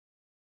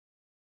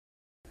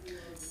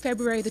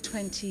February the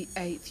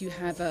 28th, you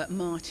have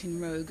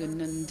Martin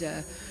Rogan,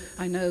 and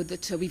I know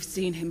that we've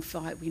seen him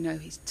fight. We know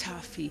he's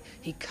tough, he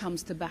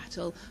comes to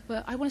battle.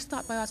 But I want to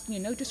start by asking you,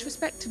 no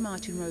disrespect to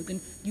Martin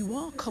Rogan, you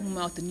are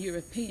Commonwealth and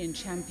European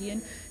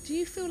champion. Do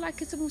you feel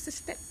like it's almost a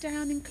step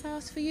down in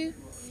class for you?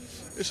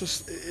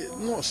 It's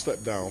not a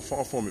step down,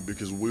 far from it,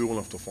 because we all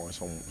have to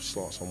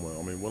start somewhere.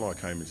 I mean, when I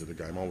came into the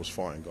game, I was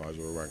fighting guys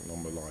who were ranked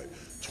number like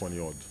 20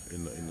 odd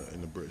in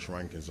the British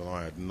rankings, and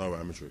I had no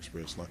amateur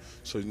experience.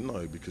 So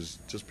no, because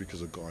just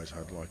because a guy's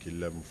had like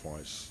 11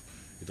 fights,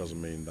 it doesn't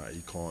mean that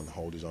he can't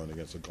hold his own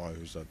against a guy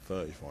who's had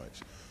 30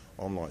 fights.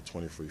 I'm like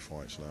 23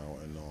 fights now,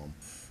 and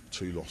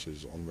 2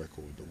 losses on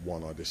record.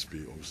 One I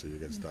dispute, obviously,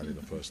 against Danny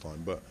the first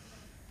time, but.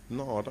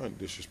 No, I don't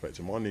disrespect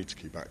him. I need to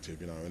keep active,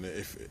 you know. And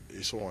if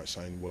it's all right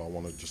saying, well, I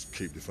want to just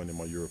keep defending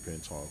my European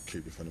title,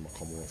 keep defending my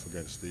Commonwealth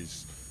against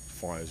these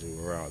fighters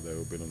who are out there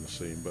who've been on the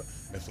scene. But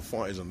if the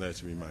fight isn't there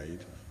to be made,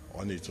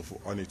 I need to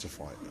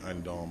fight.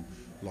 And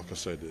like I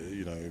said,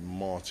 you know,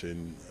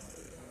 Martin,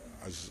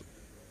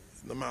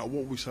 no matter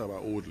what we say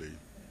about Audley,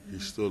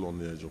 he's still on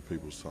the edge of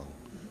people's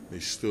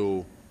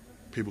tongue.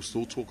 People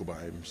still talk about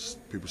him.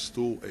 People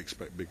still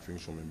expect big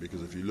things from him,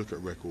 because if you look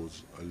at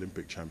records,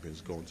 Olympic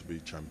champions go on to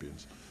be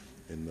champions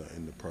in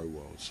the pro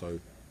world. So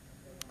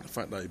the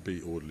fact that he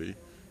beat Audley,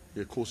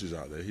 yeah, of course he's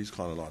out there. He's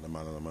kind of like the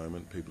man of the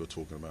moment. People are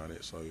talking about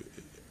it. So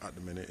at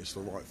the minute, it's the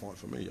right fight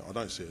for me. I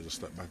don't see it as a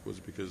step backwards,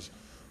 because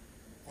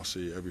I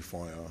see every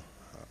fighter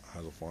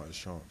has a fighter's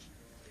chance.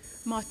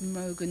 Martin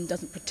Rogan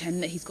doesn't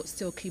pretend that he's got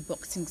silky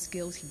boxing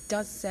skills. He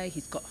does say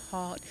he's got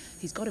heart,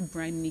 he's got a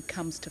brain, and he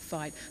comes to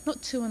fight.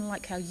 Not too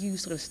unlike how you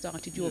sort of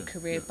started your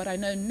career, but I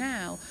know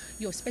now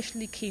you're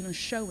especially keen on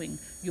showing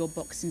your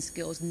boxing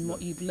skills and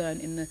what you've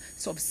learned in the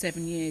sort of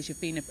 7 years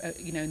you've been,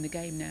 you know, in the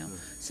game now.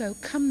 So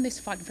come this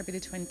fight on February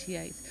the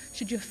 28th,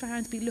 should your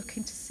fans be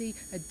looking to see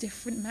a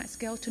different Matt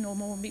Skelton, or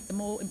a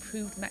more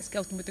improved Matt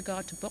Skelton with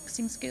regard to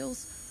boxing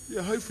skills?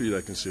 Yeah, hopefully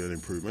they can see an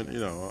improvement. You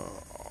know,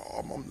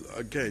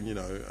 again, you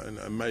know,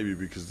 and maybe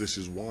because this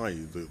is why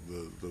the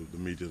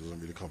media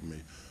doesn't really cover me.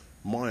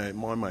 My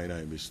main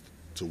aim is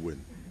to win.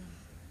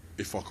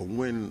 If I can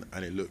win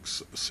and it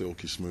looks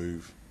silky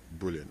smooth,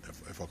 brilliant.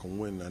 If I can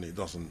win and it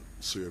doesn't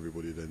suit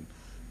everybody, then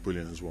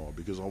brilliant as well.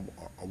 Because I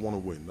want to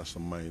win. That's the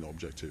main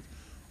objective.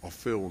 I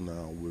feel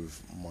now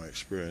with my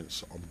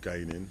experience I'm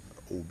gaining,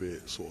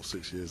 albeit sort of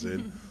 6 years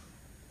in,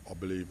 I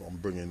believe I'm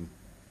bringing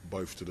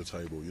both to the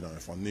table. You know,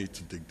 if I need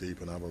to dig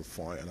deep and have a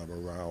fight and have a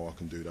row, I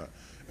can do that.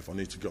 If I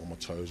need to get on my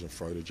toes and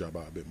throw the jab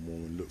out a bit more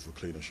and look for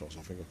cleaner shots,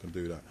 I think I can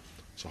do that.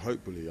 So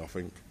hopefully, I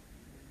think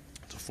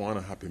to find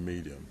a happy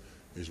medium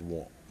is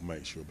what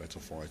makes you a better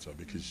fighter,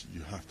 because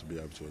you have to be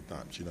able to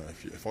adapt. You know,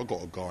 if I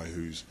got a guy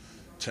who's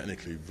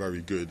technically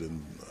very good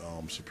and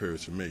superior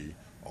to me,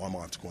 I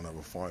might have to go and have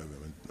a fight with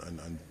him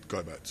and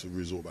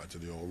resort back to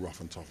the old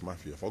rough and tough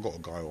mafia. If I got a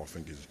guy who I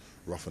think is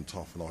rough and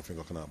tough and I think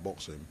I can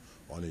outbox him,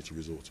 I need to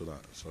resort to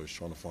that. So it's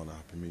trying to find a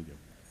happy medium.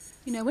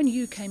 You know, when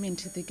you came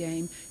into the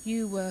game,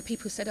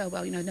 people said, oh,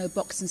 well, you know, no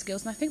boxing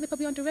skills. And I think they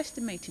probably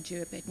underestimated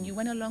you a bit. And you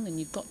went along and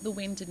you got the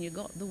wins and you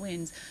got the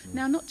wins.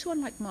 Now, not too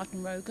unlike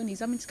Martin Rogan, he's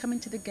come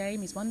into the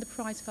game, he's won the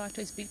prize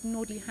fighter, he's beaten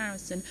Audley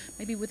Harrison,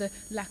 maybe with a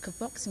lack of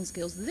boxing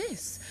skills.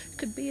 This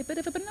could be a bit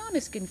of a banana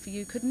skin for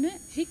you, couldn't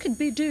it? He could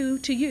do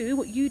to you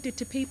what you did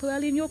to people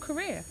early in your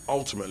career.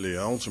 Ultimately,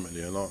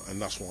 and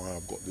that's why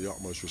I've got the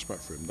utmost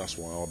respect for him. That's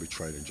why I'll be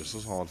training just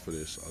as hard for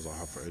this as I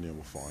have for any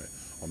other fight.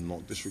 I'm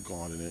not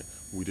disregarding it.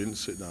 We didn't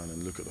sit down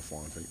and look at the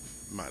fight and think,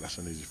 Matt, that's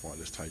an easy fight,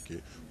 let's take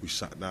it. We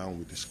sat down,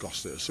 we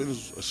discussed it. As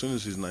soon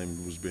as his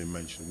name was being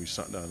mentioned, we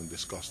sat down and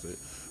discussed it,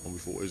 and we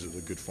thought, is it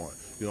a good fight?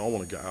 You know, I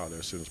want to get out there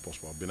as soon as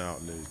possible. I've been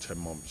out nearly 10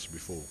 months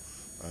before,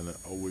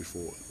 and we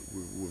thought,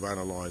 we've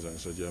analysed it and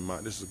said, yeah,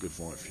 Matt, this is a good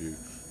fight for you.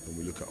 And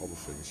we look at other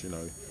things. You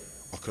know,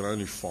 I can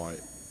only fight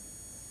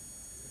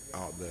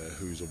out there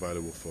who's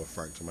available for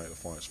Frank to make the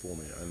fights for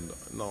me. And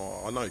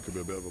no, I know it could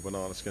be a bit of a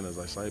banana skin, as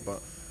they say,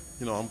 but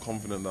you know, I'm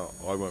confident that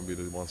I won't be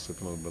the one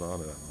sipping on a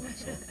banana that night.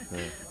 So,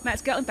 yeah. Matt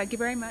Skelton, thank you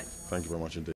very much. Thank you very much indeed.